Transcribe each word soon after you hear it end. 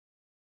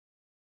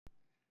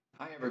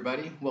Hi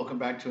everybody, welcome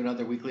back to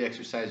another weekly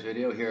exercise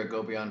video here at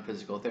Go Beyond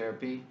Physical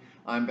Therapy.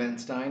 I'm Ben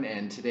Stein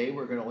and today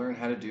we're going to learn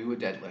how to do a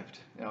deadlift.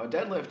 Now a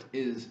deadlift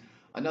is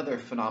another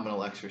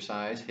phenomenal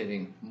exercise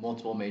hitting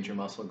multiple major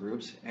muscle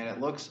groups, and it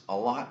looks a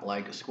lot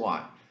like a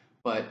squat,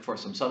 but for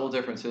some subtle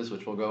differences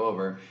which we'll go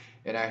over,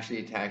 it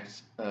actually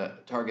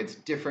targets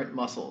different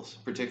muscles,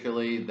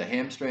 particularly the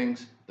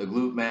hamstrings, the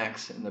glute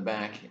max in the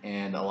back,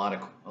 and a lot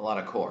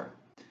of core.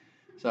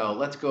 So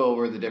let's go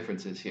over the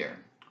differences here.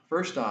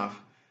 First off,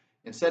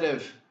 instead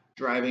of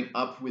driving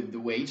up with the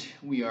weight,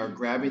 we are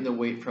grabbing the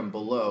weight from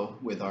below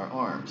with our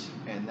arms.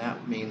 And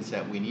that means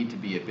that we need to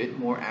be a bit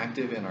more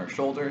active in our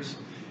shoulders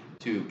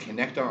to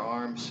connect our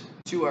arms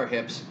to our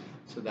hips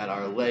so that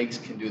our legs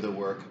can do the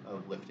work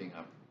of lifting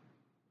up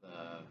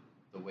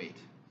the weight.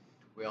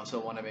 We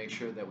also want to make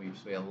sure that we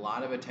pay a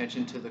lot of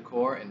attention to the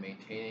core and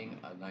maintaining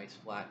a nice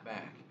flat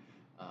back.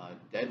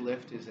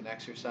 Deadlift is an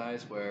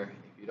exercise where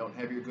if you don't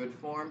have your good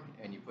form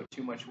and you put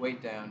too much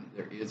weight down,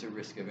 there is a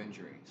risk of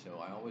injury.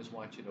 So I always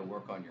want you to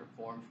work on your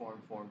form,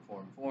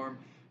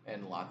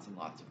 and lots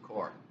of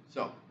core.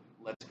 So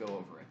let's go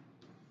over it.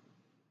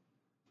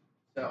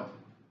 So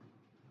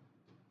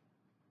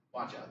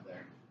watch out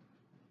there.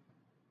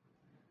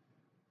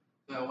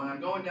 So when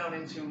I'm going down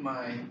into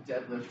my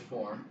deadlift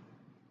form,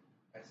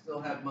 I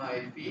still have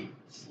my feet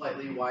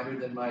slightly wider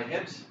than my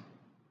hips.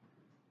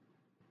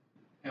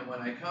 And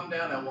when I come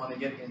down, I want to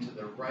get into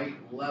the right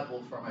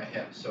level for my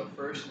hips. So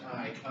first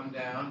I come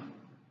down,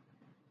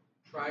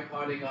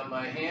 tripoding on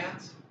my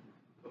hands,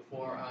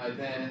 before I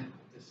then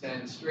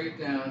descend straight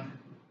down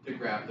to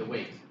grab the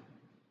weight.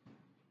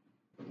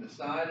 From the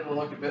side, it'll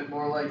look a bit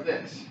more like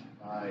this.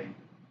 I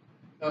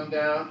come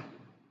down,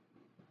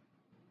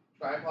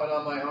 tripod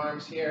on my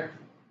arms here,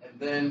 and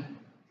then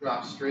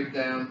drop straight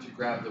down to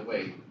grab the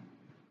weight.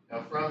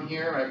 Now from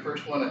here, I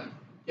first want to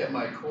get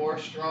my core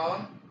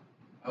strong.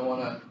 I want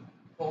to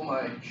pull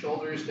my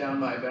shoulders down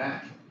my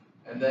back,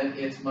 and then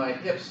it's my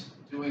hips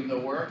doing the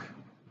work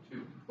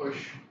to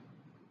push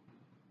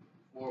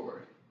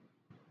forward.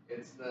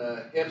 It's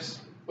the hips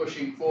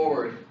pushing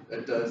forward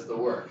that does the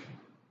work.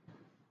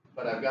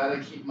 But I've got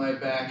to keep my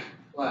back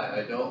flat.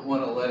 I don't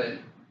want to let it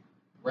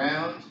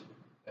round,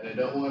 and I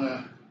don't want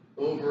to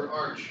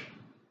overarch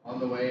on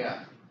the way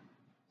up.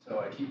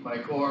 So I keep my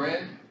core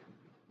in,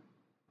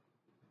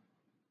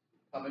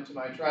 come into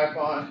my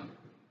tripod,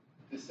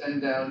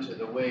 descend down to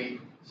the weight,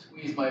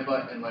 squeeze my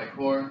butt and my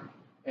core,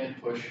 and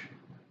push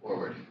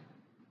forward.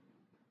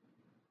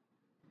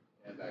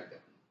 And back down.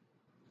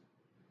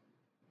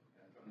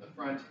 And from the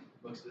front,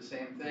 looks the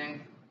same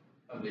thing.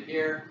 Come to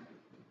here,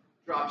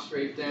 drop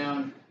straight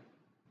down,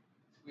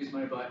 squeeze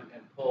my butt,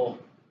 and pull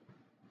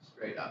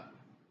straight up.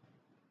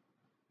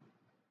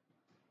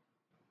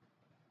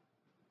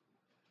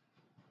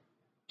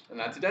 And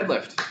that's a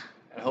deadlift.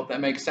 I hope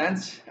that makes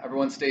sense.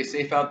 Everyone stay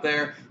safe out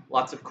there.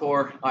 Lots of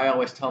core. I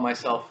always tell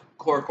myself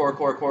core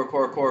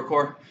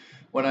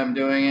when I'm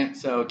doing it.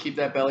 So keep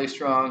that belly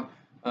strong.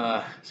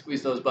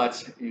 Squeeze those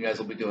butts. You guys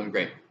will be doing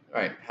great.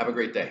 All right. Have a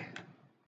great day.